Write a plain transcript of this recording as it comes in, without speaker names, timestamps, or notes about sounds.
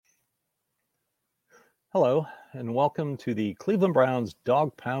Hello, and welcome to the Cleveland Browns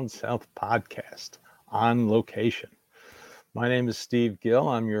Dog Pound South podcast on location. My name is Steve Gill.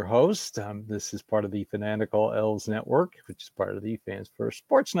 I'm your host. This is part of the Fanatical Elves Network, which is part of the Fans First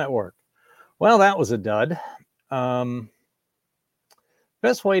Sports Network. Well, that was a dud.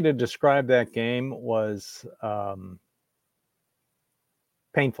 Best way to describe that game was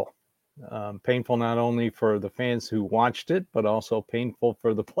painful. Painful not only for the fans who watched it, but also painful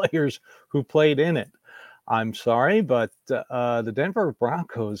for the players who played in it. I'm sorry, but the Denver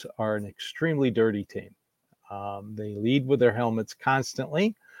Broncos are an extremely dirty team. They lead with their helmets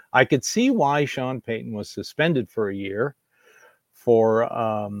constantly. I could see why Sean Payton was suspended for a year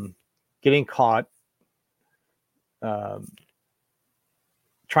for getting caught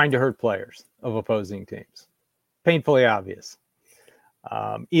trying to hurt players of opposing teams. Painfully obvious.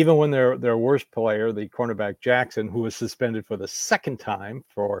 Even when their worst player, the cornerback Jackson, who was suspended for the second time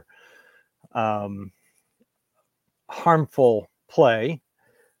for harmful play,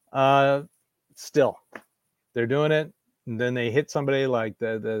 still they're doing it. And then they hit somebody like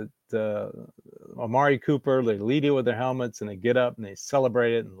the Amari Cooper. They lead it with their helmets and they get up and they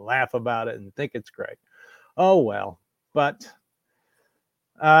celebrate it and laugh about it and think it's great. Oh well, but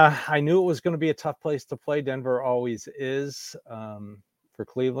I knew it was going to be a tough place to play. Denver always is. For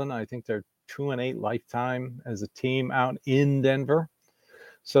Cleveland, I think they're 2-8 lifetime as a team out in Denver.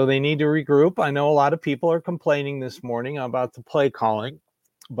 So they need to regroup. I know a lot of people are complaining this morning about the play calling,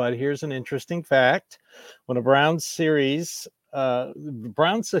 but here's an interesting fact. When a Browns series,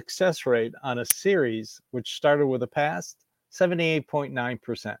 Browns success rate on a series, which started with a pass,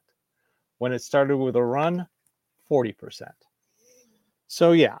 78.9%. When it started with a run, 40%.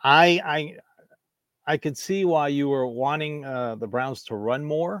 So yeah, I could see why you were wanting the Browns to run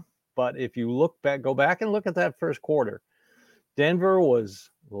more. But if you go back and look at that first quarter, Denver was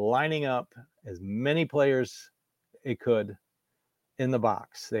lining up as many players it could in the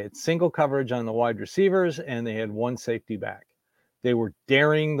box. They had single coverage on the wide receivers, and they had one safety back. They were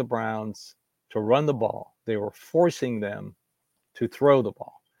daring the Browns to run the ball. They were forcing them to throw the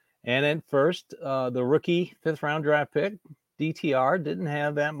ball. And at first, the rookie fifth-round draft pick, DTR, didn't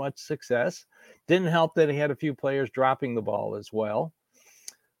have that much success. Didn't help that he had a few players dropping the ball as well.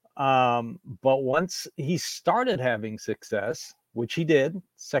 But once he started having success, which he did,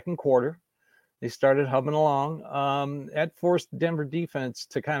 second quarter, they started humming along. That forced Denver defense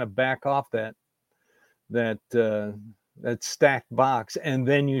to kind of back off that stacked box, and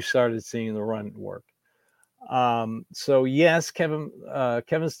then you started seeing the run work. So yes, Kevin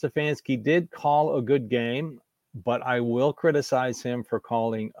Stefanski did call a good game, but I will criticize him for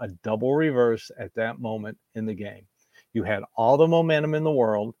calling a double reverse at that moment in the game. You had all the momentum in the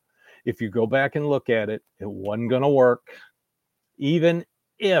world. If you go back and look at it, it wasn't going to work, even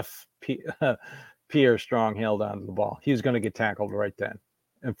if Pierre Strong held onto the ball. He was going to get tackled right then,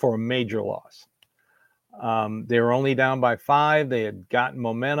 and for a major loss. They were only down by 5. They had gotten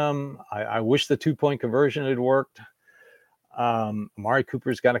momentum. I wish the 2-point conversion had worked. Amari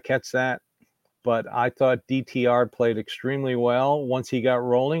Cooper's got to catch that. But I thought DTR played extremely well once he got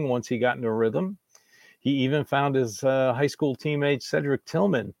rolling, once he got into rhythm. He even found his high school teammate, Cedric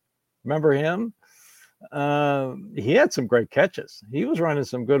Tillman. Remember him? He had some great catches. He was running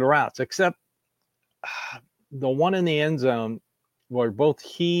some good routes, except the one in the end zone where both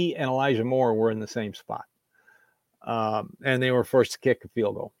he and Elijah Moore were in the same spot. And they were forced to kick a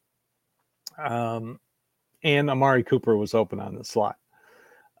field goal. And Amari Cooper was open on the slot.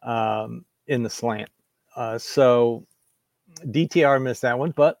 In the slant. So DTR missed that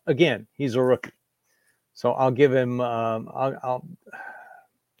one, but again, he's a rookie. So I'll give him I'll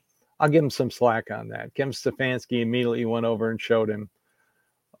give him some slack on that. Kevin Stefanski immediately went over and showed him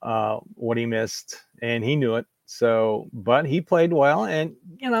what he missed, and he knew it. So, but he played well, and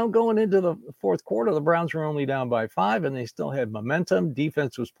going into the fourth quarter, the Browns were only down by 5, and they still had momentum.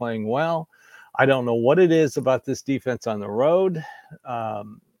 Defense was playing well. I don't know what it is about this defense on the road.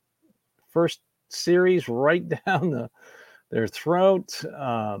 First series right down their throat.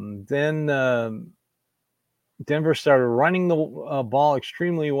 Then Denver started running the ball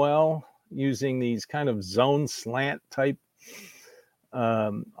extremely well, using these kind of zone slant type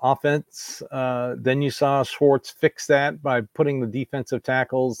offense. Then you saw Schwartz fix that by putting the defensive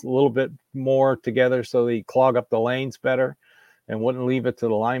tackles a little bit more together so they clog up the lanes better and wouldn't leave it to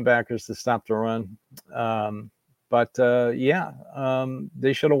the linebackers to stop the run.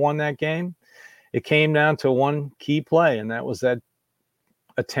 They should have won that game. It came down to one key play, and that was that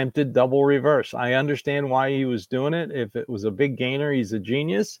attempted double reverse. I understand why he was doing it. If it was a big gainer, he's a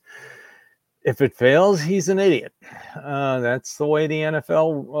genius. If it fails, he's an idiot. That's the way the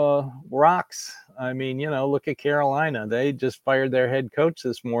NFL rocks. I mean, look at Carolina. They just fired their head coach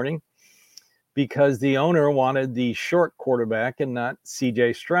this morning because the owner wanted the short quarterback and not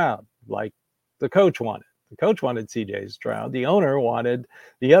CJ Stroud, like the coach wanted. The coach wanted CJ Stroud. The owner wanted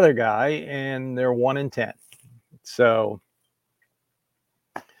the other guy, and they're 1-10. So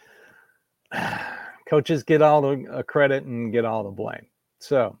coaches get all the credit and get all the blame.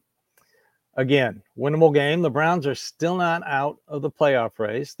 So again, winnable game. The Browns are still not out of the playoff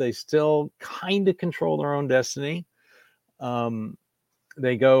race. They still kind of control their own destiny.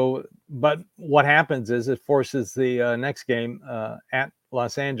 They go, but what happens is it forces the next game at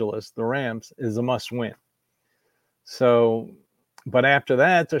Los Angeles, the Rams, is a must win. So, but after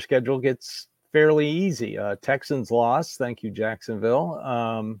that, their schedule gets fairly easy. Texans lost. Thank you,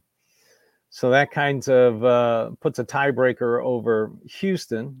 Jacksonville. So that kind of puts a tiebreaker over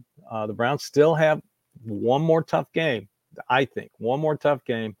Houston. The Browns still have one more tough game, I think. One more tough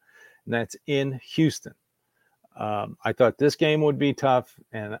game, and that's in Houston. I thought this game would be tough,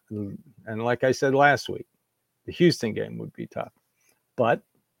 and like I said last week, the Houston game would be tough. But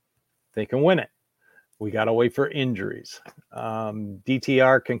they can win it. We got to wait for injuries.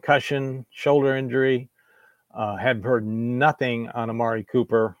 DTR, concussion, shoulder injury. Have heard nothing on Amari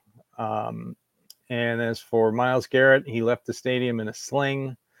Cooper. And as for Myles Garrett, he left the stadium in a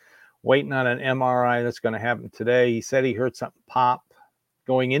sling, waiting on an MRI that's going to happen today. He said he heard something pop.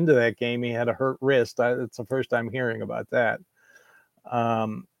 Going into that game, he had a hurt wrist. It's the first time hearing about that.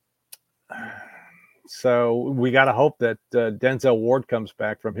 So we got to hope that Denzel Ward comes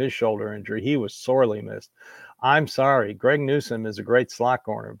back from his shoulder injury. He was sorely missed. I'm sorry. Greg Newsome is a great slot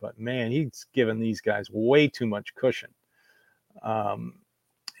corner, but man, he's given these guys way too much cushion.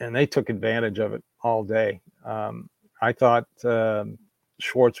 And they took advantage of it all day. I thought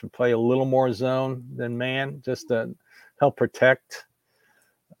Schwartz would play a little more zone than man, just to help protect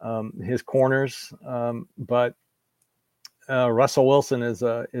his corners. But Russell Wilson is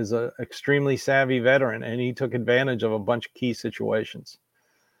a extremely savvy veteran, and he took advantage of a bunch of key situations.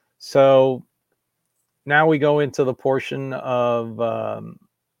 So now we go into the portion of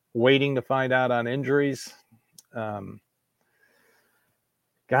waiting to find out on injuries. Got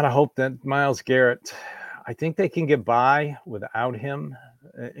to hope that Myles Garrett, I think they can get by without him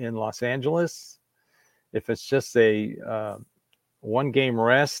in Los Angeles. If it's just a one-game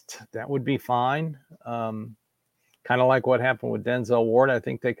rest, that would be fine. Kind of like what happened with Denzel Ward. I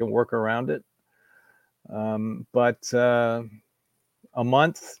think they can work around it. But a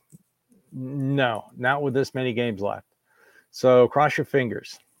month, no, not with this many games left. So cross your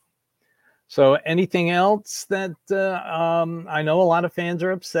fingers. So anything else that I know a lot of fans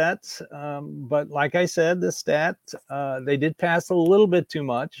are upset, but like I said, the stat, they did pass a little bit too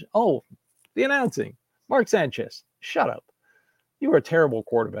much. Oh, the announcing. Mark Sanchez, shut up. You were a terrible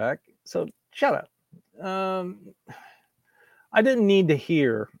quarterback, so shut up. I didn't need to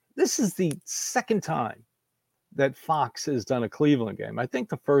hear. This is the second time that Fox has done a Cleveland game. I think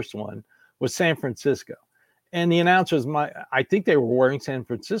the first one was San Francisco. And the announcers, I think they were wearing San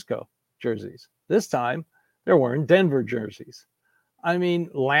Francisco jerseys. This time, they're wearing Denver jerseys. I mean,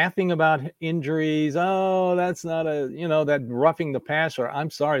 laughing about injuries. Oh, that's not that roughing the passer.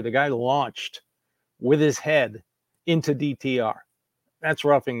 I'm sorry, the guy launched with his head into DTR. That's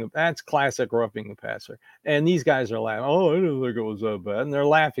classic roughing the passer. And these guys are laughing. Oh, I didn't think it was that bad. And they're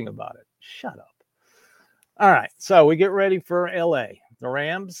laughing about it. Shut up. All right. So we get ready for LA. The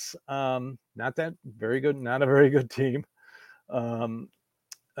Rams, not that very good, not a very good team.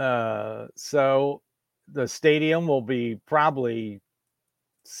 So the stadium will be probably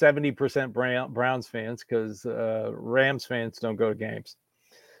 70% Browns fans because Rams fans don't go to games.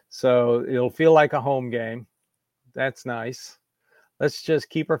 So it'll feel like a home game. That's nice. Let's just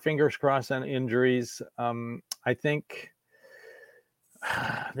keep our fingers crossed on injuries. I think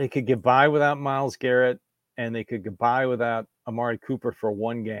they could get by without Myles Garrett, and they could get by without Amari Cooper for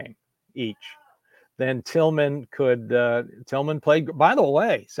one game each. Then Tillman played. By the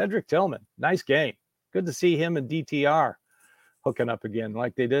way, Cedric Tillman, nice game. Good to see him and DTR hooking up again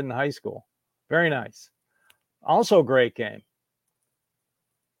like they did in high school. Very nice. Also great game.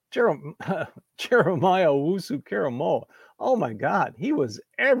 Jeremiah Owusu-Koramoah. Oh my God, he was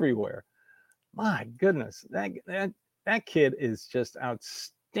everywhere. My goodness, that kid is just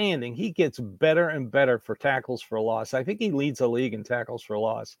outstanding. He gets better and better for tackles for loss. I think he leads the league in tackles for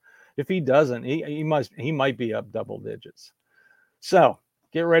loss. If he doesn't, he might be up double digits. So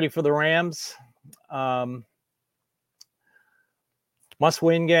get ready for the Rams.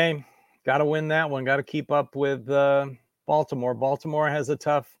 Must-win game. Got to win that one. Got to keep up with Baltimore. Baltimore has a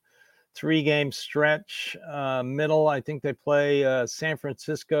tough 3-game stretch. Middle, I think they play San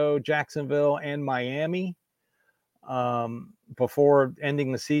Francisco, Jacksonville, and Miami before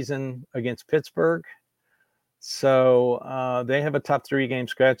ending the season against Pittsburgh. So they have a tough 3-game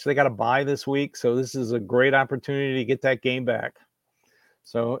stretch. They got a bye this week, so this is a great opportunity to get that game back.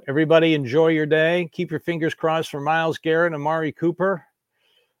 So everybody enjoy your day. Keep your fingers crossed for Myles Garrett and Amari Cooper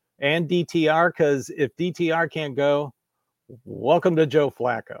and DTR, because if DTR can't go, welcome to Joe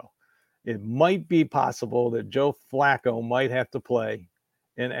Flacco. It might be possible that Joe Flacco might have to play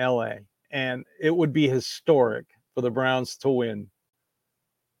in LA, and it would be historic for the Browns to win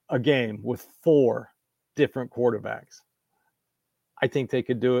a game with 4 different quarterbacks. I think they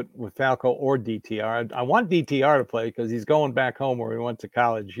could do it with Falco or DTR. I want DTR to play because he's going back home where he went to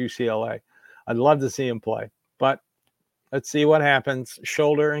college, UCLA. I'd love to see him play, but let's see what happens.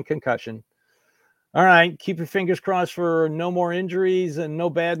 Shoulder and concussion. All right, keep your fingers crossed for no more injuries and no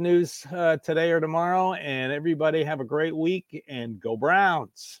bad news today or tomorrow. And everybody have a great week, and go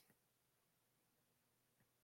Browns.